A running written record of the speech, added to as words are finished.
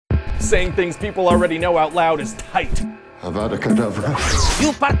saying things people already know out loud is tight. Avada Kedavra.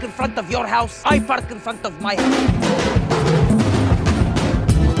 You park in front of your house, I park in front of my house.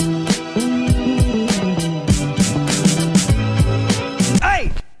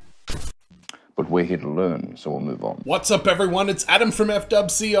 But we're here to learn, so we'll move on. What's up, everyone? It's Adam from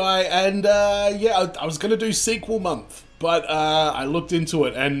FWCI, and yeah, I was gonna do sequel month, but I looked into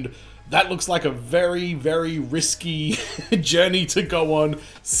it, and that looks like a very, very risky journey to go on.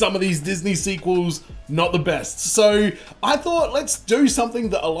 Some of these Disney sequels, not the best. So I thought, let's do something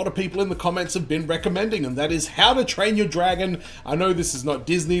that a lot of people in the comments have been recommending, and that is How to Train Your Dragon. I know this is not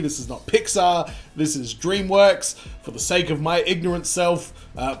Disney, this is not Pixar, this is DreamWorks. For the sake of my ignorant self,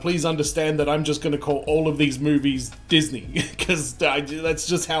 please understand that I'm just going to call all of these movies Disney, because that's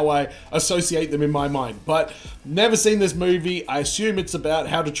just how I associate them in my mind. But never seen this movie. I assume it's about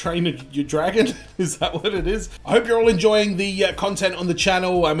how to train your dragon. Is that what it is? I hope you're all enjoying the content on the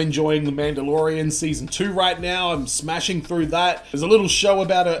channel. I'm enjoying The Mandalorian Season 2 right now. I'm smashing through that. There's a little show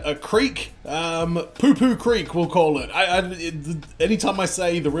about a creek. Poo Poo Creek, we'll call it. Anytime I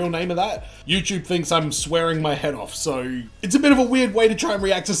say the real name of that, YouTube thinks I'm swearing my head off. So it's a bit of a weird way to try and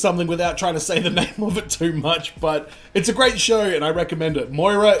react to something without trying to say the name of it too much, but it's a great show and I recommend it.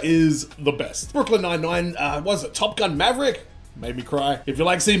 Moira is the best. Brooklyn Nine-Nine, was it Top Gun Maverick? Made me cry. If you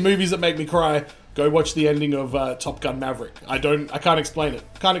like seeing movies that make me cry, go watch the ending of Top Gun Maverick. I can't explain it.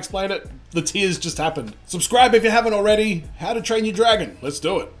 Can't explain it. The tears just happened. Subscribe if you haven't already. How to Train Your Dragon. Let's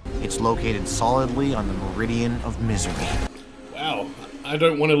do it. It's located solidly on the meridian of misery. Wow. I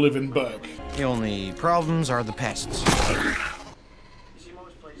don't want to live in Berg. The only problems are the pests.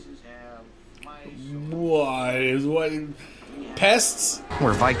 What? Pests?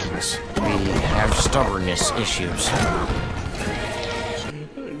 We're Vikings. We have stubbornness issues.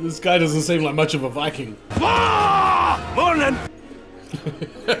 This guy doesn't seem like much of a Viking. Morning!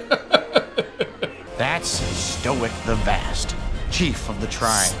 That's Stoic the Vast, chief of the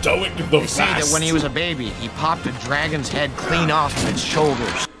tribe. Stoic the Vast. They say that when he was a baby, he popped a dragon's head clean off of its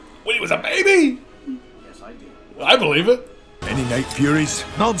shoulders. When he was a baby? Yes, I do. I believe it. Any night furies?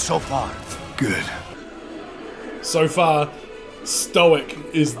 None so far. Good. So far, Stoic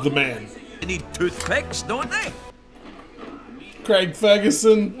is the man. They need toothpicks, don't they? Craig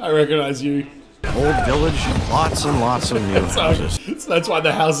Ferguson, I recognize you. Old village, lots and lots of new houses. So that's why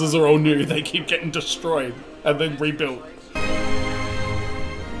the houses are all new. They keep getting destroyed and then rebuilt.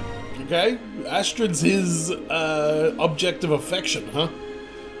 Okay, Astrid's his object of affection, huh?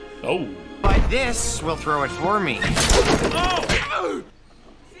 Oh. But this will throw it for me. Oh!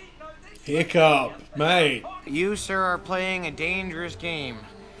 Hiccup, mate. You, sir, are playing a dangerous game.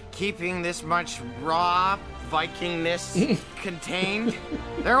 Keeping this much raw Vikingness contained,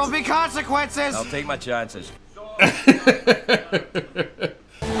 there will be consequences. I'll take my chances. A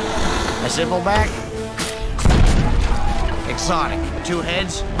simple back. Exotic. 2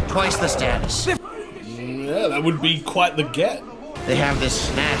 heads, twice the status. Yeah, that would be quite the get. They have this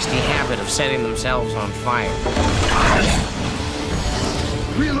nasty habit of setting themselves on fire.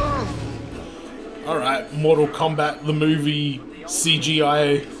 Alright, Mortal Kombat, the movie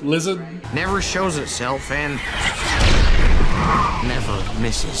CGI lizard. Never shows itself and never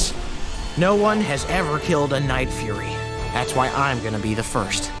misses. No one has ever killed a Night Fury. That's why I'm gonna be the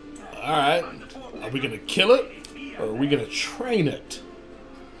first. Alright, are we gonna kill it, or are we gonna train it?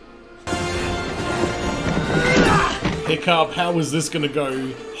 Hiccup, how is this gonna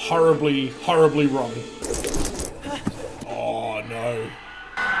go horribly, horribly wrong? Oh no.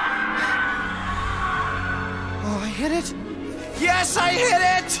 Oh, I hit it? Yes, I hit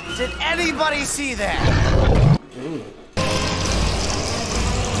it! Did anybody see that? Ooh.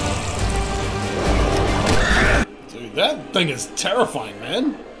 Dude, that thing is terrifying,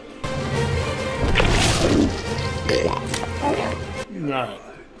 man. Alright.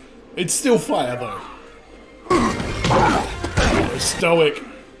 It's still fire, though. Stoic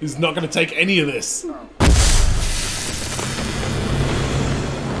is not going to take any of this.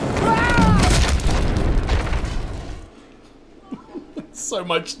 So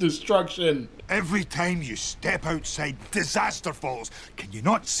much destruction. Every time you step outside, disaster falls. Can you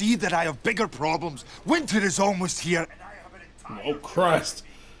not see that I have bigger problems? Winter is almost here. Oh, Christ.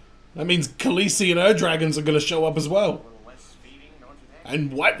 That means Khaleesi and her dragons are going to show up as well.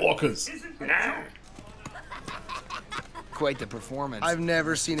 And White Walkers. Quite the performance. I've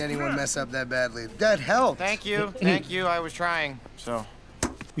never seen anyone mess up that badly. That helped. Thank you, thank you. I was trying, so.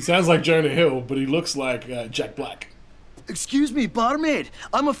 He sounds like Jonah Hill, but he looks like Jack Black. Excuse me, barmaid.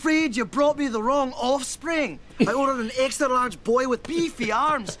 I'm afraid you brought me the wrong offspring. I ordered an extra large boy with beefy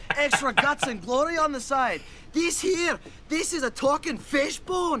arms, extra guts and glory on the side. This is a talking fish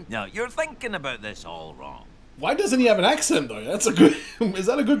bone. No, you're thinking about this all wrong. Why doesn't he have an accent though? That's a good. Is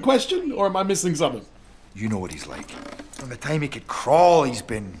that a good question, or am I missing something? You know what he's like. From the time he could crawl, he's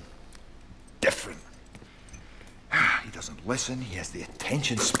been different. He doesn't listen. He has the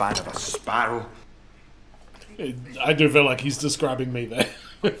attention span of a sparrow. I do feel like he's describing me there.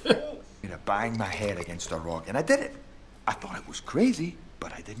 I'm gonna bang my head against a rock, and I did it. I thought it was crazy,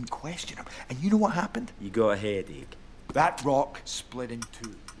 but I didn't question him. And you know what happened? You got a headache. That rock split in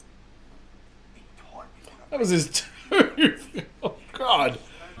two. That was his tooth. Oh God.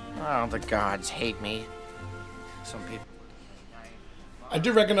 Oh, the gods hate me. Some people. I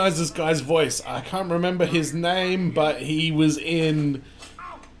do recognize this guy's voice. I can't remember his name, but he was in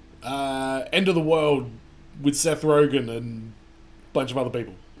End of the World with Seth Rogen and a bunch of other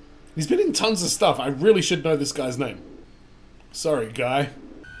people. He's been in tons of stuff. I really should know this guy's name. Sorry, guy.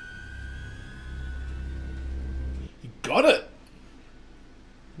 You got it.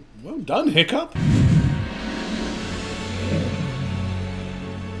 Well done, Hiccup.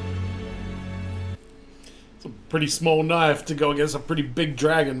 It's a pretty small knife to go against a pretty big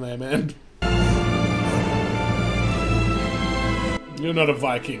dragon there, man. You're not a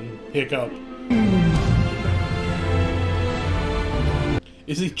Viking, Hiccup.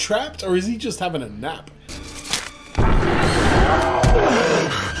 Is he trapped, or is he just having a nap?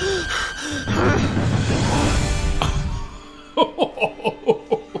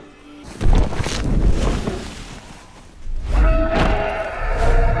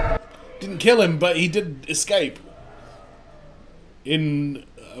 Didn't kill him, but he did escape. In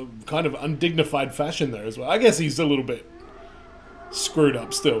a kind of undignified fashion there as well. I guess he's a little bit screwed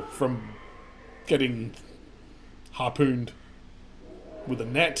up still from getting harpooned with a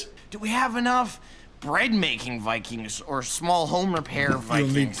net. Do we have enough bread-making Vikings or small home repair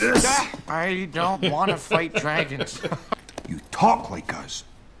Vikings? I don't want to fight dragons. You talk like us.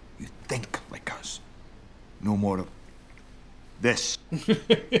 You think like us. No more of this.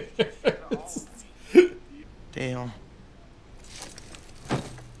 Deal.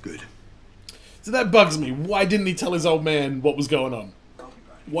 Good. So that bugs me. Why didn't he tell his old man what was going on?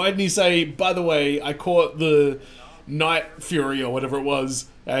 Why didn't he say, by the way, I caught the Night Fury or whatever it was,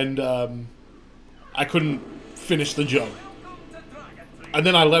 and I couldn't finish the job. And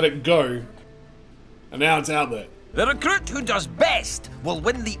then I let it go, and now it's out there. The recruit who does best will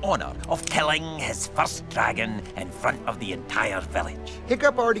win the honor of killing his first dragon in front of the entire village.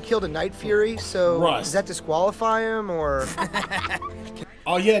 Hiccup already killed a Night Fury, so Right. does that disqualify him, or...?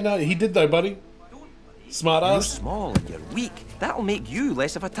 Oh yeah, no, he did though, buddy. Smart You're ass. small and you're weak. That'll make you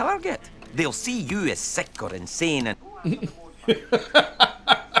less of a target. They'll see you as sick or insane and...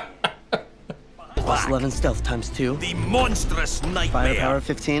 Plus 11 stealth times 2. The monstrous nightmare. Firepower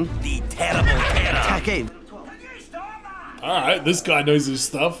 15. The terrible terror. Attack 8. Alright, this guy knows his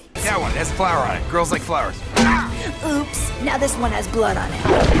stuff. That one has flour on it. Girls like flowers. Oops, now this one has blood on it.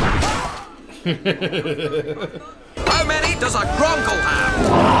 How many does a Gronkle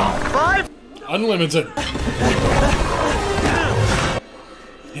have? 5? Unlimited.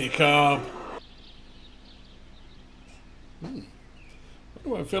 Hiccup. Why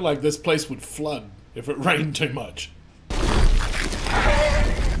do I feel like this place would flood if it rained too much?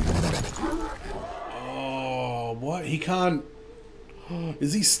 Oh, what? He can't...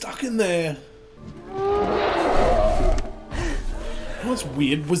 Is he stuck in there? What's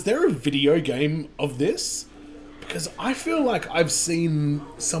weird? Was there a video game of this? Because I feel like I've seen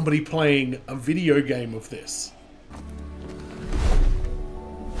somebody playing a video game of this.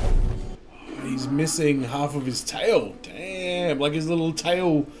 Oh, he's missing half of his tail. Damn, like his little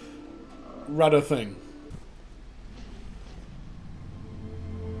tail rudder thing.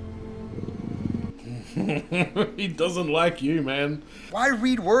 He doesn't like you, man. Why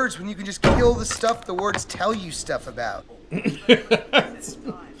read words when you can just kill the stuff the words tell you stuff about?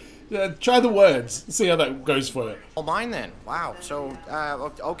 Try the words. See how that goes for you. Oh, mine then. Wow. So,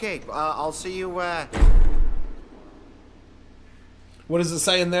 okay. I'll see you, What does it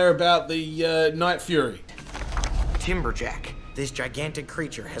say in there about the Night Fury? Timberjack. This gigantic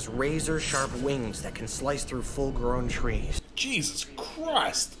creature has razor-sharp wings that can slice through full-grown trees. Jesus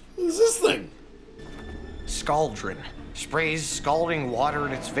Christ. What is this thing? Scaldron. Sprays scalding water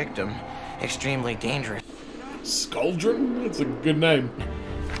at its victim. Extremely dangerous. Scaldron? That's a good name.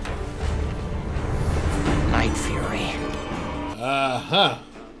 Night Fury. Uh-huh.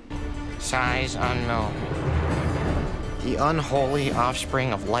 Size unknown. The unholy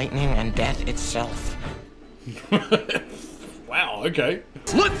offspring of lightning and death itself. Oh, okay.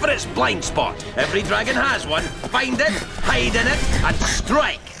 Look for its blind spot. Every dragon has one. Find it, hide in it, and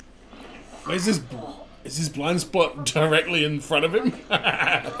strike. Is his blind spot directly in front of him?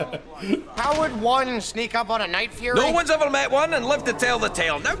 How would one sneak up on a Night Fury? No one's ever met one and lived to tell the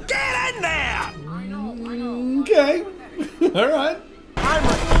tale. Now get in there! Okay. All right. I'm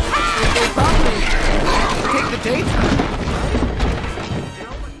ready. Go properly. Take the date.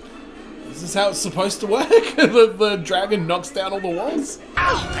 Is this how it's supposed to work? the dragon knocks down all the walls?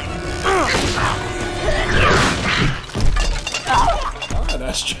 Oh,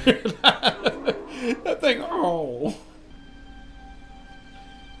 that's true. That thing, oh.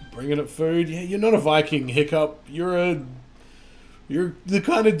 Bringing it food. Yeah, you're not a Viking, Hiccup. You're the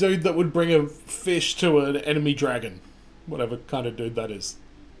kind of dude that would bring a fish to an enemy dragon. Whatever kind of dude that is.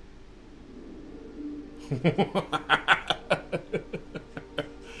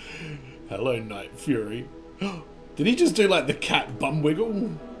 Hello, Night Fury. Did he just do like the cat bum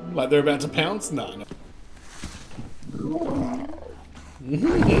wiggle? Like they're about to pounce? No, no.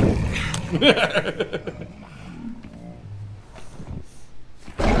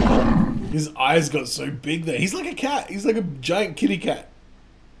 His eyes got so big there. He's like a cat. He's like a giant kitty cat.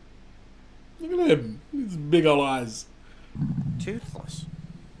 Look at him. His big old eyes. Toothless.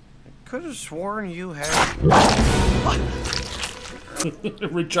 I could have sworn you had...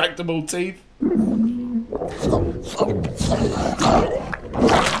 Retractable teeth.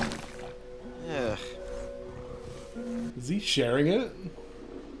 Ugh. Is he sharing it?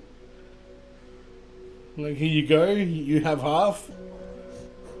 Like, here you go, you have half?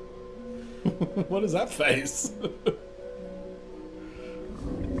 What is that face?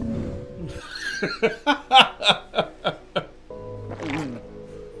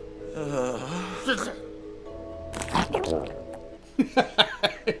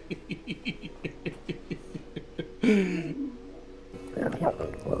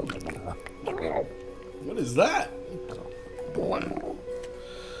 What is that?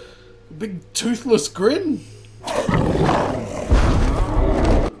 A big toothless grin?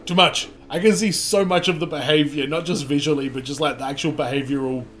 Too much. I can see so much of the behavior, not just visually, but just like the actual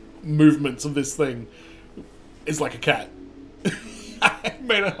behavioral movements of this thing. It's like a cat. I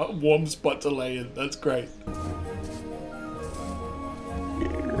made a warm spot to lay in. That's great.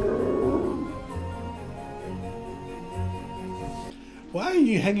 Why are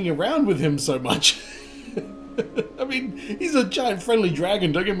you hanging around with him so much? I mean, he's a giant friendly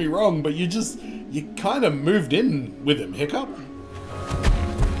dragon, don't get me wrong, but you kind of moved in with him, Hiccup.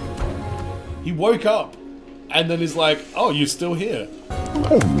 He woke up and then is like, oh, you're still here.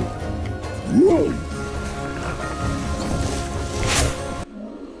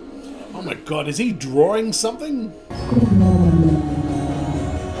 Oh my god, is he drawing something?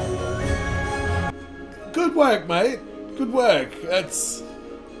 Good work, mate. Good work. That's...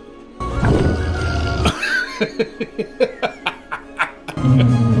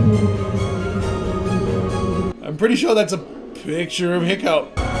 I'm pretty sure that's a picture of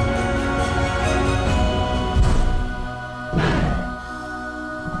Hiccup. I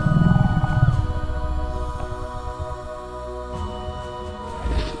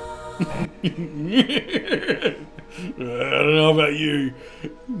don't know about you.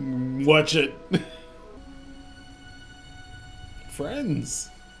 Watch it. Friends.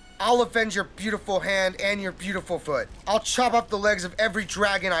 I'll avenge your beautiful hand and your beautiful foot. I'll chop up the legs of every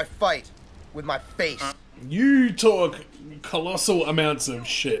dragon I fight with my face. You talk colossal amounts of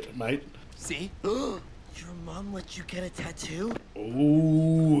shit, mate. See? Your mom let you get a tattoo?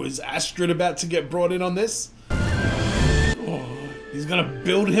 Ooh, is Astrid about to get brought in on this? Oh, he's gonna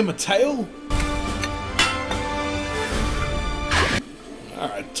build him a tail?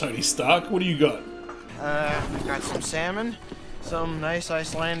 Alright, Tony Stark, what do you got? I've got some salmon, some nice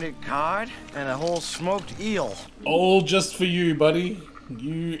Icelandic cod, and a whole smoked eel. All just for you, buddy.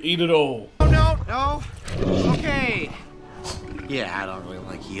 You eat it all. Oh, no, no. Okay. Yeah, I don't really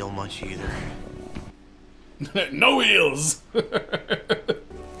like eel much either. No eels!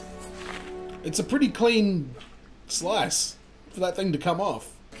 It's a pretty clean slice for that thing to come off.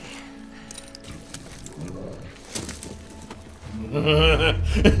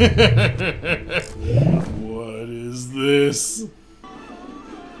 What is this?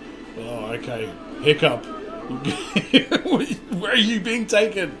 Oh, okay. Hiccup. Where are you being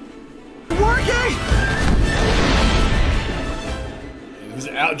taken? Working! He's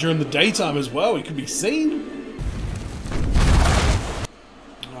out during the daytime as well. He could be seen.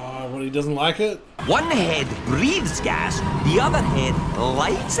 Oh, well, he doesn't like it. One head breathes gas, the other head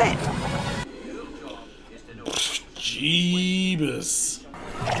lights it. Jeebus.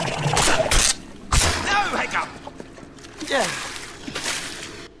 No, Hiccup! Yeah.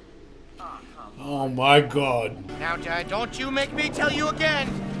 Oh my god. Now, don't you make me tell you again.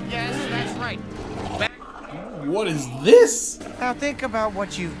 Yes, that's right. What is this? Now think about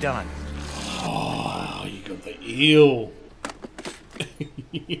what you've done. Oh, you got the eel.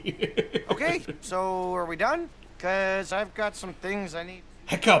 Okay, so are we done? Because I've got some things I need.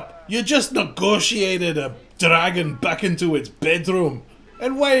 Hiccup, you just negotiated a dragon back into its bedroom.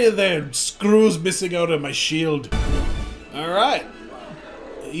 And why are there screws missing out of my shield? Alright.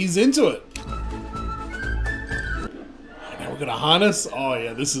 He's into it. Now we're gonna harness. Oh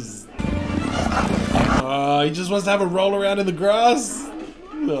yeah, this is... he just wants to have a roll around in the grass.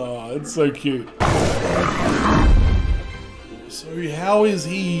 Oh, it's so cute. So how is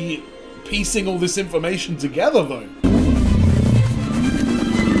he piecing all this information together though?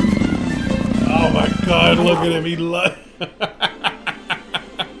 Oh my god, look at him,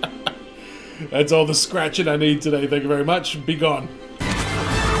 That's all the scratching I need today, thank you very much. Be gone.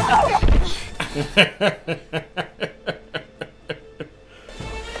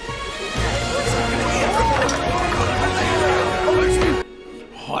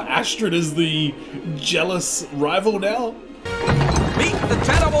 Oh, Astrid is the jealous rival now? Meet the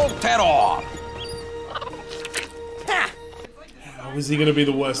terrible terror! How is he gonna be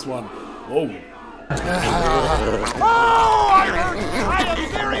the worst one? Whoa. Oh, I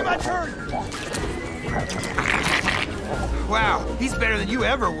am very much hurt. Wow, he's better than you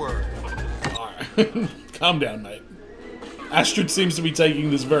ever were. Alright. Calm down, mate. Astrid seems to be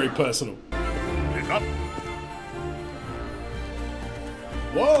taking this very personal.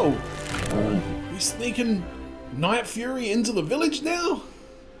 Whoa! We sneaking Night Fury into the village now?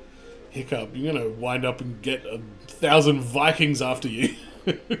 Hiccup, you're gonna wind up and get 1,000 Vikings after you.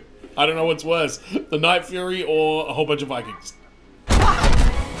 I don't know what's worse, the Night Fury or a whole bunch of Vikings.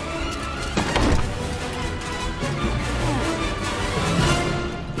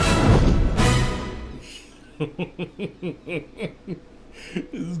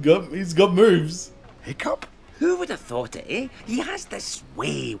 He's got moves. Hiccup? Who would have thought it, eh? He has this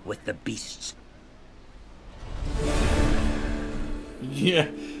way with the beasts. Yeah,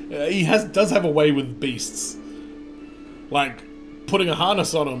 he does have a way with beasts. Like putting a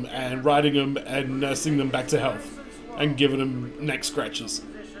harness on them and riding them and nursing them back to health and giving them neck scratches.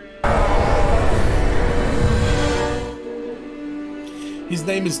 His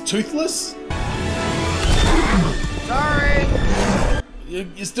name is Toothless? Sorry!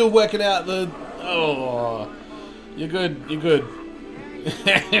 You're still working out the... Oh, you're good, you're good.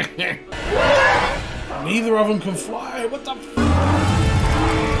 Neither of them can fly, what the f...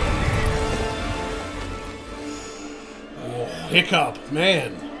 Oh, Hiccup,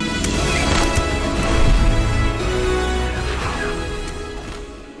 man.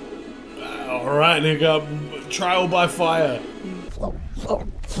 Alright, Hiccup, trial by fire.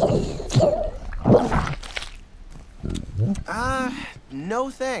 No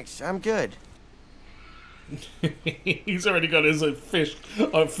thanks. I'm good. He's already got his fish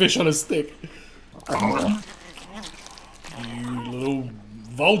on a stick. You little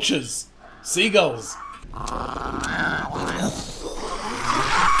vultures. Seagulls.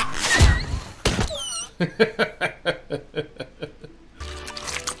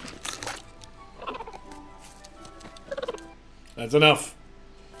 That's enough.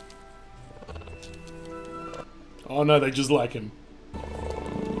 Oh no, they just like him.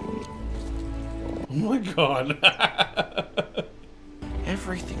 Oh my god.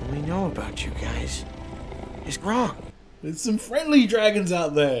 Everything we know about you guys is wrong. There's some friendly dragons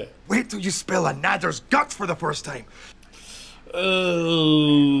out there. Wait till you spill a nadder's guts for the first time.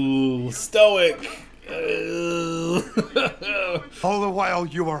 Oh, stoic. All the while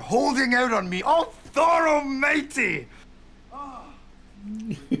you were holding out on me. Oh, Thor Almighty!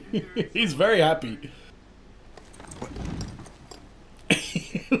 He's very happy.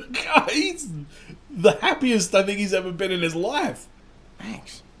 God, he's the happiest I think he's ever been in his life.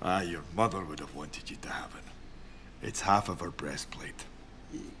 Thanks. Your mother would have wanted you to have it. It's half of her breastplate.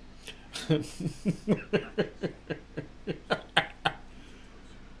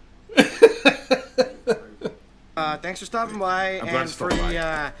 Thanks for stopping by I'm glad and to for stop by. the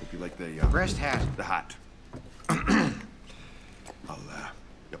Hope you like the breast hat. The hat.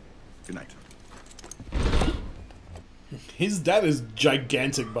 Yep. Good night. His dad is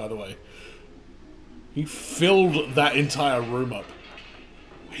gigantic, by the way. He filled that entire room up.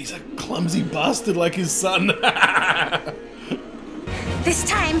 He's a clumsy bastard like his son. This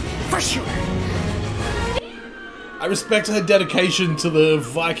time, for sure. I respect her dedication to the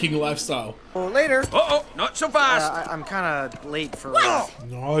Viking lifestyle. Well, later. Uh-oh, not so fast. I'm kind of late for...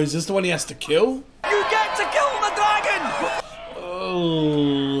 No, is this the one he has to kill? You get to kill the dragon!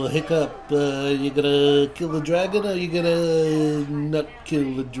 Oh, Hiccup, you gonna kill the dragon or you gonna not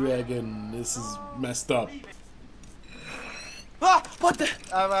kill the dragon? This is messed up. Ah, what the?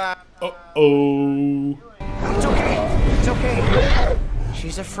 Uh-oh. It's okay. It's okay.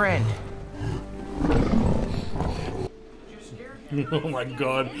 She's a friend. Oh my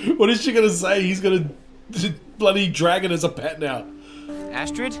god. What is she gonna say? He's gonna bloody dragon as a pet now.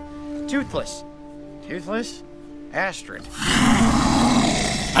 Astrid? Toothless. Toothless? Astrid.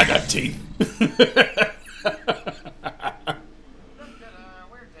 I got teeth.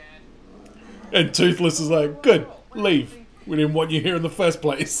 And Toothless is like, good, leave. We didn't want you here in the first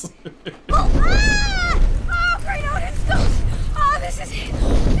place. Oh, great Odin's ghost! Oh, this is it!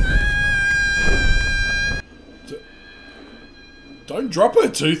 No! Don't drop her,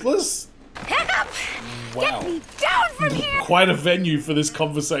 Toothless. Hiccup! Wow. Get me down from here! Quite a venue for this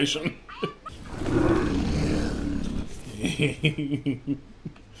conversation.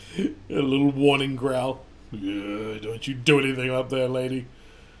 A little warning growl. Don't you do anything up there, lady.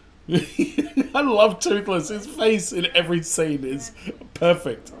 I love Toothless. His face in every scene is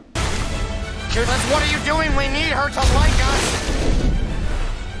perfect. Toothless, what are you doing? We need her to like us!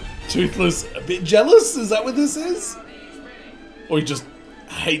 Toothless a bit jealous? Is that what this is? Or he just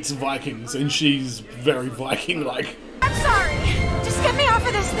hates Vikings and she's very Viking-like. I'm sorry. Just get me off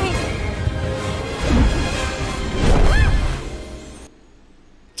of this thing.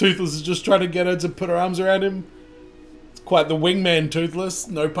 Toothless is just trying to get her to put her arms around him. It's quite the wingman, Toothless.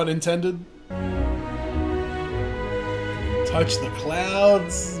 No pun intended. Touch the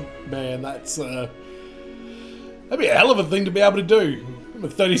clouds. Man, that's that'd be a hell of a thing to be able to do. I'm a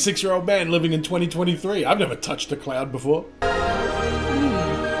 36-year-old man living in 2023. I've never touched a cloud before.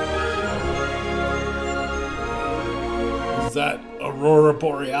 Is that Aurora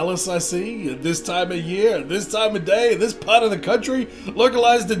Borealis I see at this time of year, at this time of day, in this part of the country,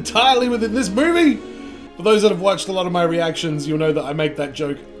 localized entirely within this movie? For those that have watched a lot of my reactions, you'll know that I make that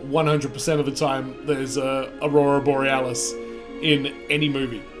joke 100% of the time. There's Aurora Borealis in any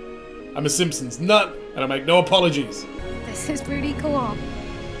movie. I'm a Simpsons nut, and I make no apologies. This is pretty cool.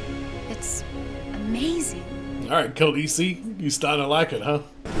 It's amazing. Alright, Khaleesi, you starting to like it, huh?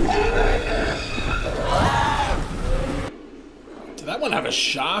 Did that one have a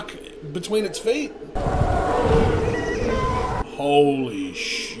shark between its feet? Holy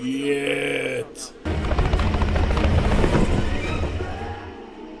shit.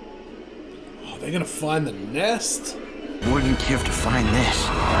 Oh, they're gonna find the nest? Wouldn't give to find this.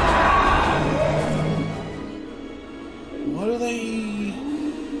 What are they...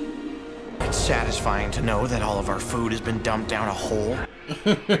 It's satisfying to know that all of our food has been dumped down a hole.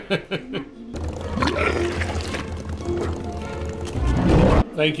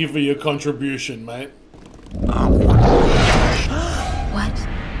 Thank you for your contribution, mate. What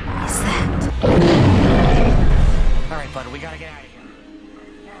is that? Alright, bud, we gotta get out of here.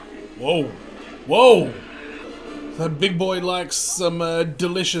 Whoa. Whoa! That big boy likes some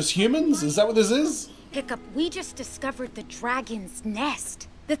delicious humans? Is that what this is? Hiccup, we just discovered the dragon's nest.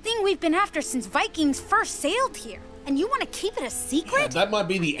 The thing we've been after since Vikings first sailed here. And you want to keep it a secret? Yeah, that might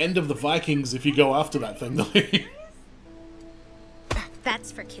be the end of the Vikings if you go after that thing, though.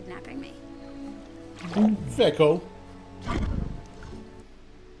 That's for kidnapping me. Fair call.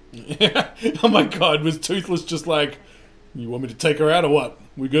 Oh my god, was Toothless just like, you want me to take her out or what?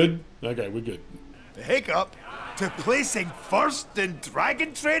 We good? Okay, we're good. The hiccup to placing first in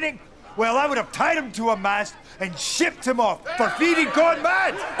dragon training? Well, I would have tied him to a mast and shipped him off for feeding gone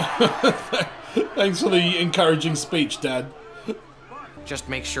mad! Thanks for the encouraging speech, Dad. Just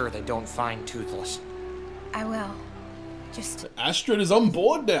make sure they don't find Toothless. I will. Just... Astrid is on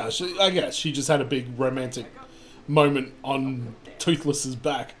board now. I guess she just had a big romantic moment on Toothless's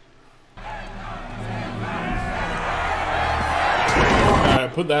back.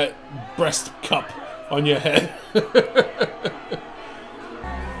 Put that breast cup on your head.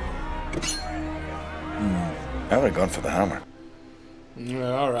 I would have gone for the hammer.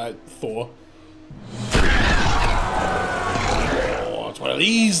 Alright, Thor. Oh, it's one of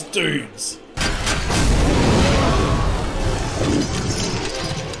these dudes.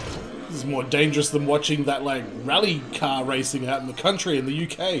 This is more dangerous than watching that, like, rally car racing out in the country in the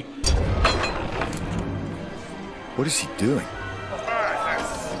UK. What is he doing?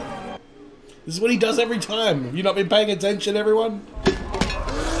 This is what he does every time. Have you not been paying attention, everyone?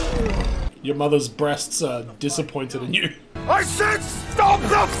 Your mother's breasts are disappointed in you. I said stop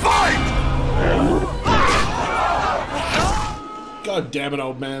the fight! God damn it,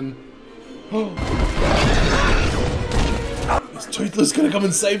 old man. Is Toothless gonna come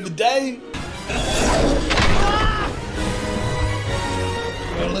and save the day?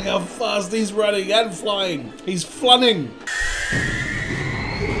 Well, look how fast he's running and flying. He's flunning.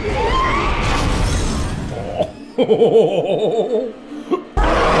 Oh.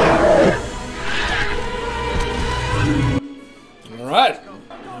 All right.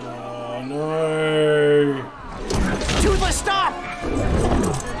 Oh no. Toothless, stop!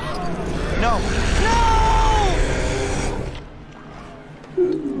 No.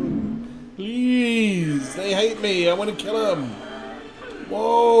 Please, they hate me. I want to kill him.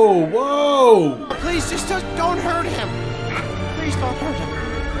 Whoa, whoa. Please, just don't hurt him. Please don't hurt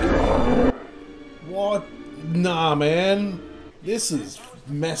him. What? Nah, man. This is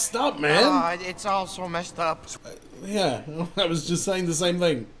messed up, man. It's all so messed up. Yeah, I was just saying the same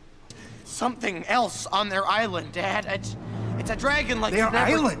thing. Something else on their island, Dad. It's a dragon like Their you've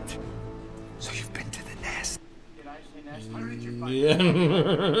never... island? So you've been to the nest? Did I say nest?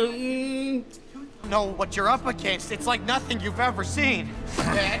 Yeah. Know what you're up against. It's like nothing you've ever seen.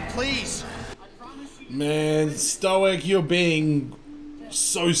 Dad, please. Man, Stoic, you're being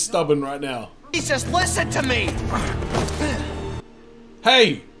so stubborn right now. Please just listen to me.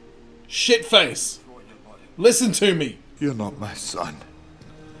 Hey, shitface. Listen to me. You're not my son.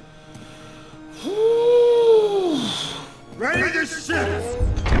 Ready to shift!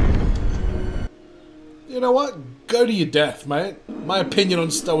 You know what? Go to your death, mate. My opinion on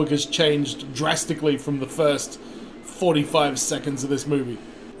Stoic has changed drastically from the first 45 seconds of this movie.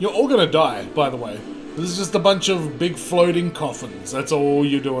 You're all gonna die, by the way. This is just a bunch of big floating coffins. That's all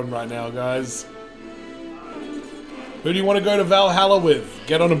you're doing right now, guys. Who do you want to go to Valhalla with?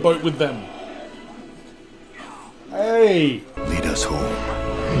 Get on a boat with them. Hey! Lead us home,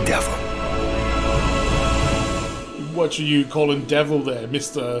 devil. What are you calling devil there,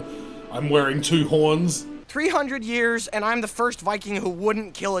 Mr. I'm wearing 2 horns? 300 years, and I'm the first Viking who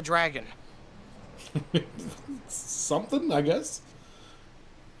wouldn't kill a dragon. Something, I guess.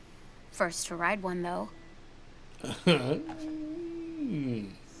 First to ride one, though.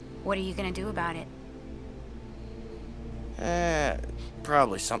 What are you gonna do about it?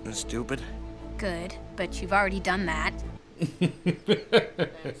 Probably something stupid. Good, but you've already done that.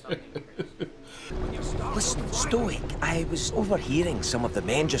 Listen, Stoic, I was overhearing some of the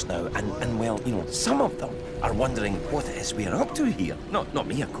men just now, and well, you know, some of them are wondering what it is we're up to here. Not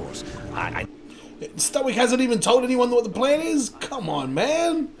me, of course. Stoic hasn't even told anyone what the plan is? Come on,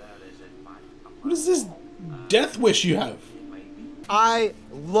 man. What is this death wish you have? I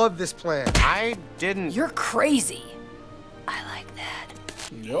love this plan. I didn't... You're crazy. I like that.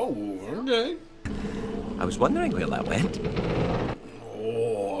 Yo, okay. I was wondering where that went.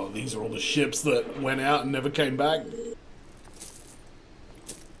 Oh, these are all the ships that went out and never came back.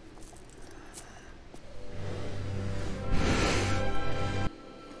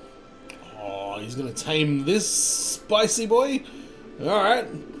 Oh, he's gonna tame this spicy boy? Alright.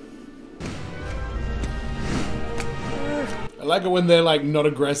 I like it when they're like not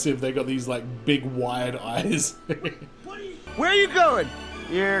aggressive, they got these like big wide eyes. Where are you going?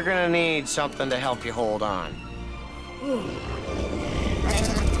 You're gonna need something to help you hold on.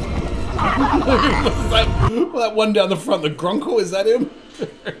 that one down the front, the Grunkle, is that him?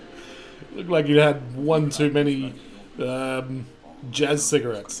 Looked like you had one too many jazz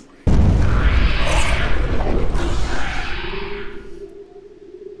cigarettes.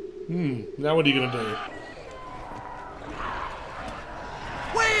 Now what are you gonna do?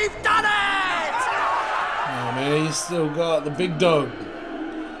 We've done it! Oh man, you still got the big dog.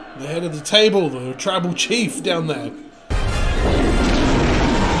 The head of the table, the tribal chief down there.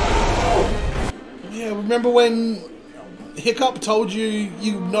 Yeah, remember when Hiccup told you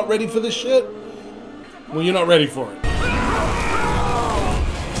you're not ready for this shit? Well, you're not ready for it.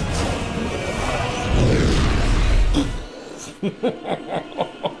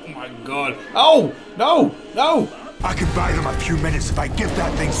 Oh my god. Oh! No! No! I can buy them a few minutes if I give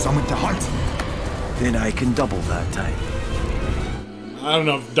that thing someone to hunt. Then I can double that time. I don't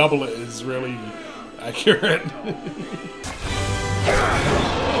know if double it is really accurate.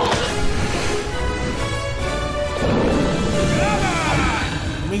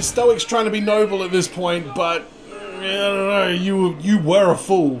 I mean, Stoic's trying to be noble at this point, but I don't know. You were a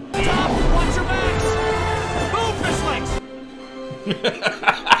fool. Watch your backs! Boom, fishlings!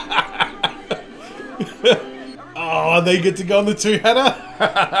 Oh, they get to go on the 2-header?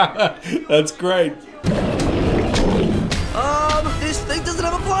 That's great. This thing doesn't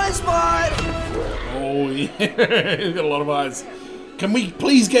have a blind spot! Oh, yeah. He's got a lot of eyes. Can we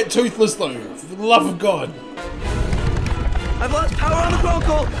please get Toothless, though? For the love of God. I've lost power on the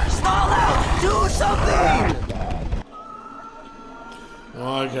Grunkle! Stall out! Do something!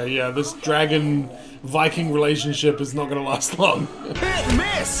 Okay, yeah, this dragon Viking relationship is not going to last long. Hit and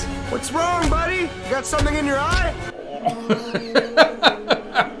miss! What's wrong, buddy? You got something in your eye?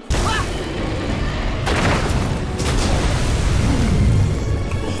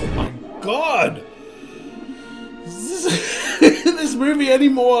 Oh my god! Is this movie any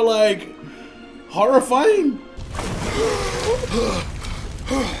more, like, horrifying?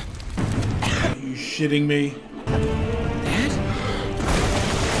 Are you shitting me? Dad?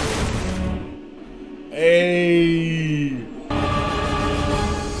 Hey!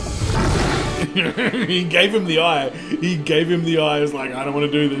 He gave him the eye. He gave him the eye. It's like, I don't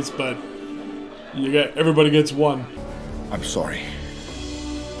want to do this, but everybody gets one. I'm sorry.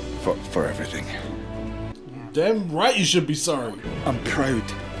 For everything. Damn right you should be sorry. I'm proud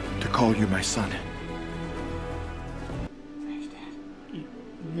to call you my son.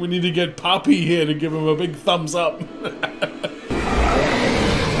 We need to get Poppy here to give him a big thumbs up.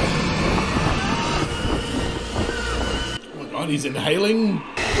 Oh my god, he's inhaling.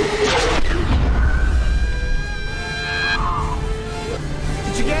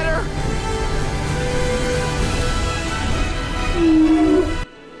 Did you get her?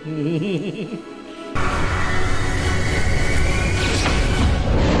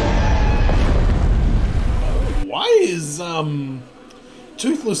 Why is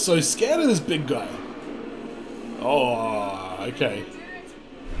Toothless so scared of this big guy? Oh, okay.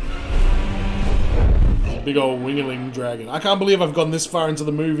 Big old wingling dragon. I can't believe I've gone this far into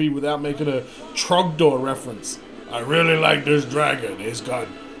the movie without making a Trogdor reference. I really like this dragon. He's got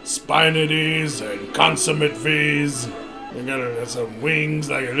spinities and consummate V's. They got some wings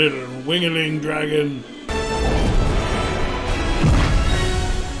like a little wingling dragon.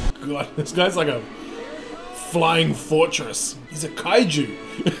 God, this guy's like a flying fortress. He's a kaiju.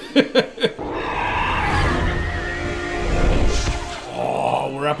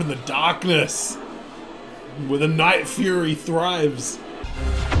 Oh, we're up in the darkness where the Night Fury thrives.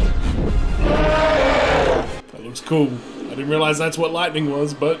 That looks cool. I didn't realize that's what lightning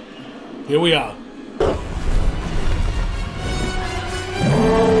was, but here we are.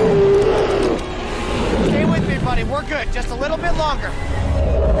 Stay with me, buddy. We're good. Just a little bit longer.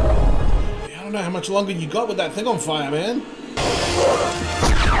 I don't know how much longer you got with that thing on fire, man.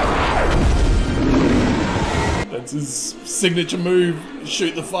 That's his signature move.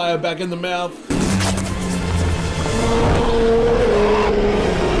 Shoot the fire back in the mouth.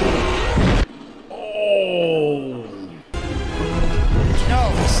 Oh.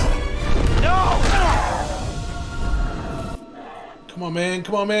 No. No. Come on, man.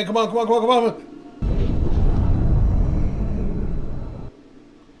 Come on, man. Come on, come on, come on, come on.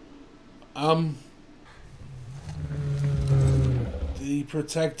 Did he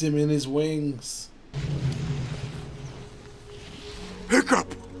protect him in his wings?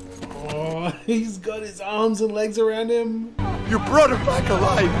 Hiccup! Oh, he's got his arms and legs around him. You brought him back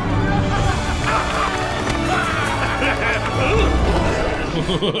alive!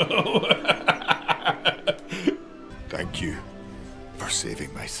 Thank you for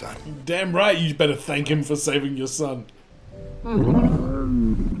saving my son. Damn right, you better thank him for saving your son.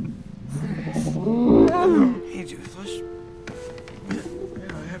 Hey, Toothless. Yeah,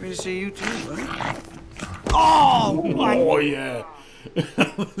 happy to see you too, buddy. Oh! Oh, yeah.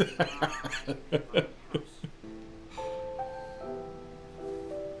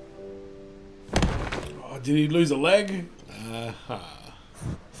 Oh, did he lose a leg?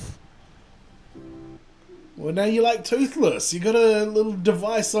 Well, now you like Toothless. You got a little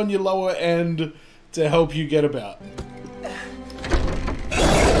device on your lower end to help you get about.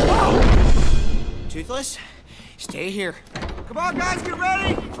 Toothless, stay here. Come on, guys, get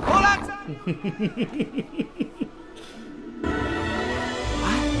ready! Hold on tight!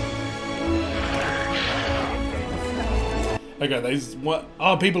 Okay, these what?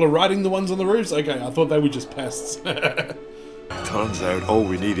 Oh, people are riding the ones on the roofs. Okay, I thought they were just pests. Turns out all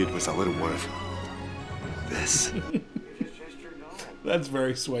we needed was a little of this. That's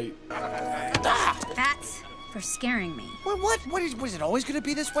very sweet. That's for scaring me. What? Was it always gonna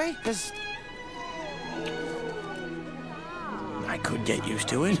be this way? Because I could get used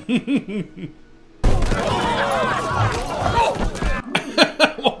to it.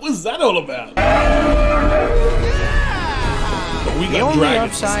 What was that all about? We got The only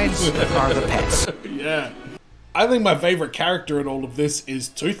dragons. upsides are the pets. Yeah. I think my favorite character in all of this is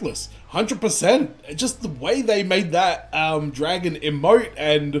Toothless. 100%. Just the way they made that dragon emote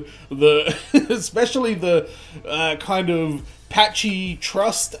and the especially the kind of patchy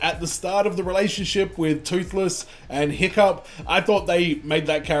trust at the start of the relationship with Toothless and Hiccup. I thought they made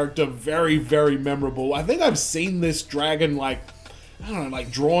that character very, very memorable. I think I've seen this dragon like I don't know,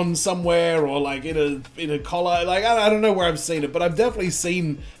 like drawn somewhere or like in a collar. Like I don't know where I've seen it, but I've definitely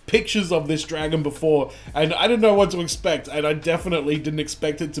seen pictures of this dragon before, and I didn't know what to expect, and I definitely didn't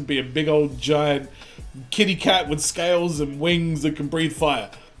expect it to be a big old giant kitty cat with scales and wings that can breathe fire.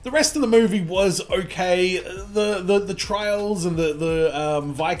 The rest of the movie was okay. The trials and the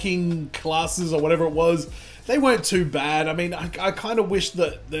Viking classes or whatever it was, they weren't too bad. I mean, I kind of wish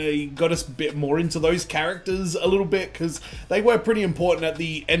that they got us a bit more into those characters a little bit, because they were pretty important at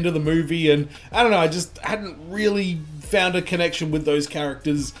the end of the movie, and I don't know, I just hadn't really found a connection with those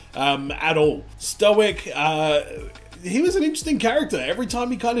characters at all. Stoic, he was an interesting character. Every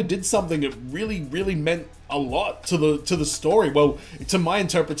time he kind of did something, it really meant a lot to the story. Well, to my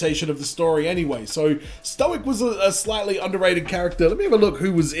interpretation of the story anyway. So Stoic was a slightly underrated character. Let me have a look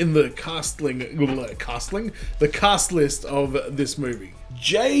who was in the cast list of this movie.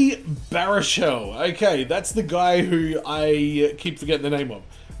 Jay Baruchel. Okay, that's the guy who I keep forgetting the name of.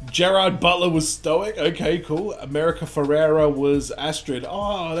 Gerard Butler was Stoic. Okay, cool. America Ferrera was Astrid.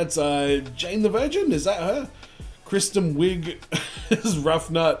 Oh, that's Jane the Virgin? Is that her? Kristen Wiig is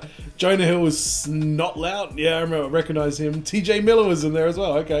Rough Nut. Jonah Hill is Snotlout. Yeah, I recognize him. TJ Miller was in there as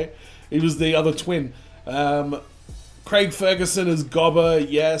well. Okay. He was the other twin. Craig Ferguson is Gobber.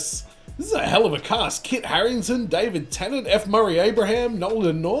 Yes. This is a hell of a cast. Kit Harington, David Tennant, F. Murray Abraham,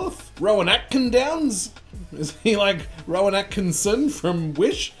 Nolan North, Rowan Atkinsons. Is he like Rowan Atkinson from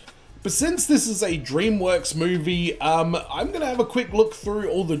Wish? But since this is a DreamWorks movie, I'm going to have a quick look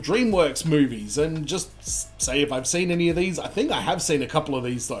through all the DreamWorks movies and just say if I've seen any of these. I think I have seen a couple of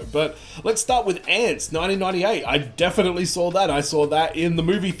these though. But let's start with Ants, 1998. I definitely saw that. I saw that in the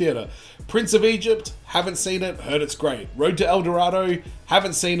movie theater. Prince of Egypt, haven't seen it, heard it's great. Road to El Dorado,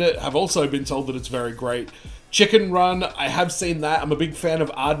 haven't seen it, have also been told that it's very great. Chicken Run, I have seen that. I'm a big fan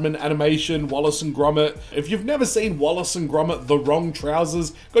of Aardman animation, Wallace and Gromit. If you've never seen Wallace and Gromit, The Wrong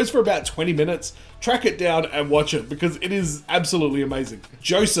Trousers, goes for about 20 minutes. Track it down and watch it because it is absolutely amazing.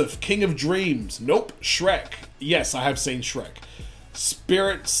 Joseph, King of Dreams. Nope. Shrek. Yes, I have seen Shrek.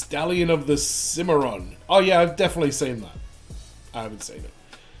 Spirit, Stallion of the Cimarron. Oh yeah, I've definitely seen that. I haven't seen it.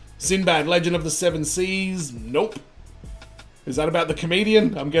 Sinbad, Legend of the Seven Seas. Nope. Is that about the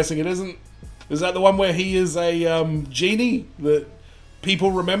comedian? I'm guessing it isn't. Is that the one where he is a genie that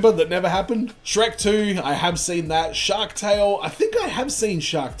people remember that never happened? Shrek 2, I have seen that. Shark Tale, I think I have seen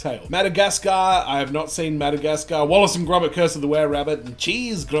Shark Tale. Madagascar, I have not seen Madagascar. Wallace and Gromit, Curse of the Were-Rabbit, and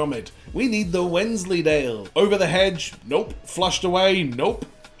Cheese Gromit. We need the Wensleydale. Over the Hedge, nope. Flushed Away, nope.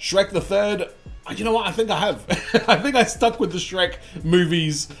 Shrek the Third, you know what, I think I have. I think I stuck with the Shrek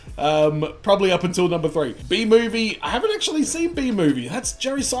movies, probably up until number 3. B-Movie, I haven't actually seen B-Movie. That's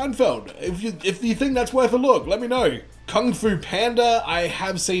Jerry Seinfeld. If you think that's worth a look, let me know. Kung Fu Panda, I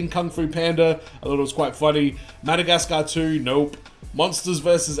have seen Kung Fu Panda. I thought it was quite funny. Madagascar 2, nope. Monsters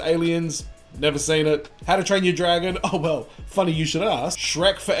vs. Aliens, never seen it. How to Train Your Dragon, oh well, funny you should ask.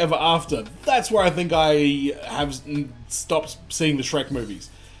 Shrek Forever After, that's where I think I have stopped seeing the Shrek movies.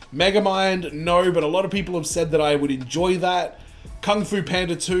 Megamind, no, but a lot of people have said that I would enjoy that. Kung Fu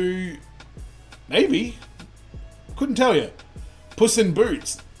Panda 2, maybe. Couldn't tell you. Puss in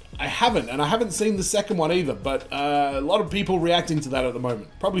Boots, I haven't, and I haven't seen the second one either, but a lot of people reacting to that at the moment.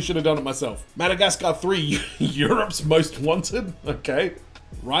 Probably should have done it myself. Madagascar 3, Europe's Most Wanted, okay.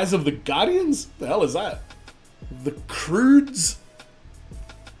 Rise of the Guardians? The hell is that? The Croods?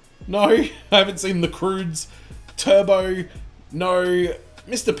 No, I haven't seen The Croods. Turbo, no.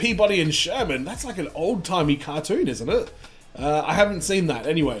 Mr. Peabody and Sherman, that's like an old-timey cartoon, isn't it? I haven't seen that.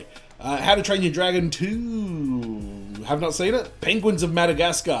 Anyway, How to Train Your Dragon 2, have not seen it. Penguins of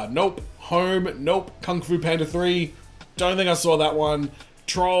Madagascar, nope. Home, nope. Kung Fu Panda 3, don't think I saw that one.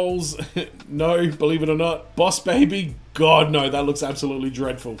 Trolls, no, believe it or not. Boss Baby, God no, that looks absolutely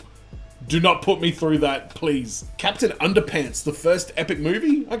dreadful. Do not put me through that, please. Captain Underpants, the first epic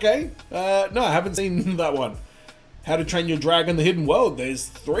movie? Okay, no, I haven't seen that one. How to Train Your Dragon, The Hidden World. There's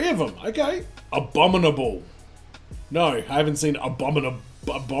 3 of them. Okay. Abominable. No, I haven't seen Abominable.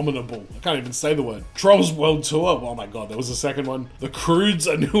 I can't even say the word. Trolls World Tour. Oh my god, there was a second one. The Croods,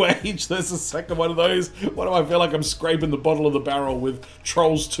 A New Age. There's a second one of those. Why do I feel like I'm scraping the bottom of the barrel with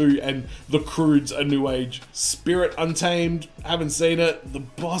Trolls 2 and The Croods, A New Age? Spirit Untamed. Haven't seen it. The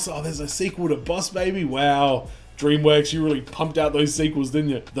Boss. Oh, there's a sequel to Boss Baby. Wow. DreamWorks, you really pumped out those sequels, didn't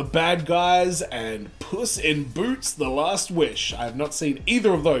you? The Bad Guys and Puss in Boots, The Last Wish. I have not seen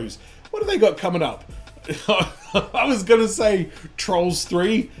either of those. What have they got coming up? I was going to say Trolls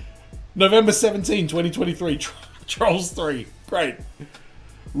 3. November 17, 2023. Trolls 3. Great.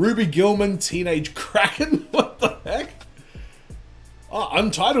 Ruby Gillman, Teenage Kraken. What the heck? Oh,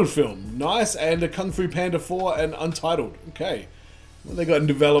 Untitled film. Nice. And a Kung Fu Panda 4 and Untitled. Okay. What they got in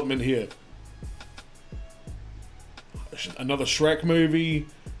development here? Another Shrek movie.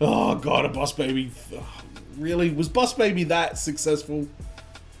 Oh god, a Boss Baby. Oh, really? Was Boss Baby that successful?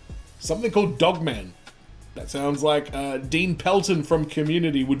 Something called Dogman. That sounds like Dean Pelton from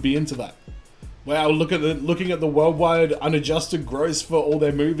Community would be into that. Wow, looking at the worldwide unadjusted gross for all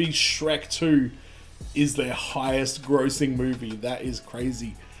their movies, Shrek 2 is their highest grossing movie. That is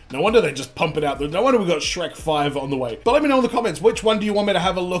crazy. No wonder they just pump it out. No wonder we got Shrek 5 on the way. But let me know in the comments, which one do you want me to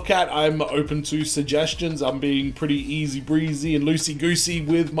have a look at? I'm open to suggestions. I'm being pretty easy breezy and loosey-goosey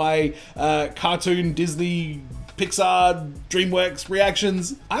with my cartoon, Disney, Pixar, DreamWorks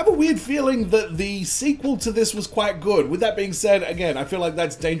reactions. I have a weird feeling that the sequel to this was quite good. With that being said, again, I feel like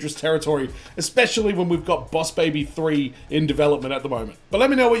that's dangerous territory, especially when we've got Boss Baby 3 in development at the moment. But let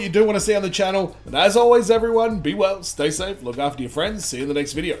me know what you do want to see on the channel. And as always, everyone, be well, stay safe, look after your friends. See you in the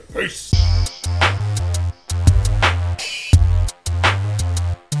next video. Peace.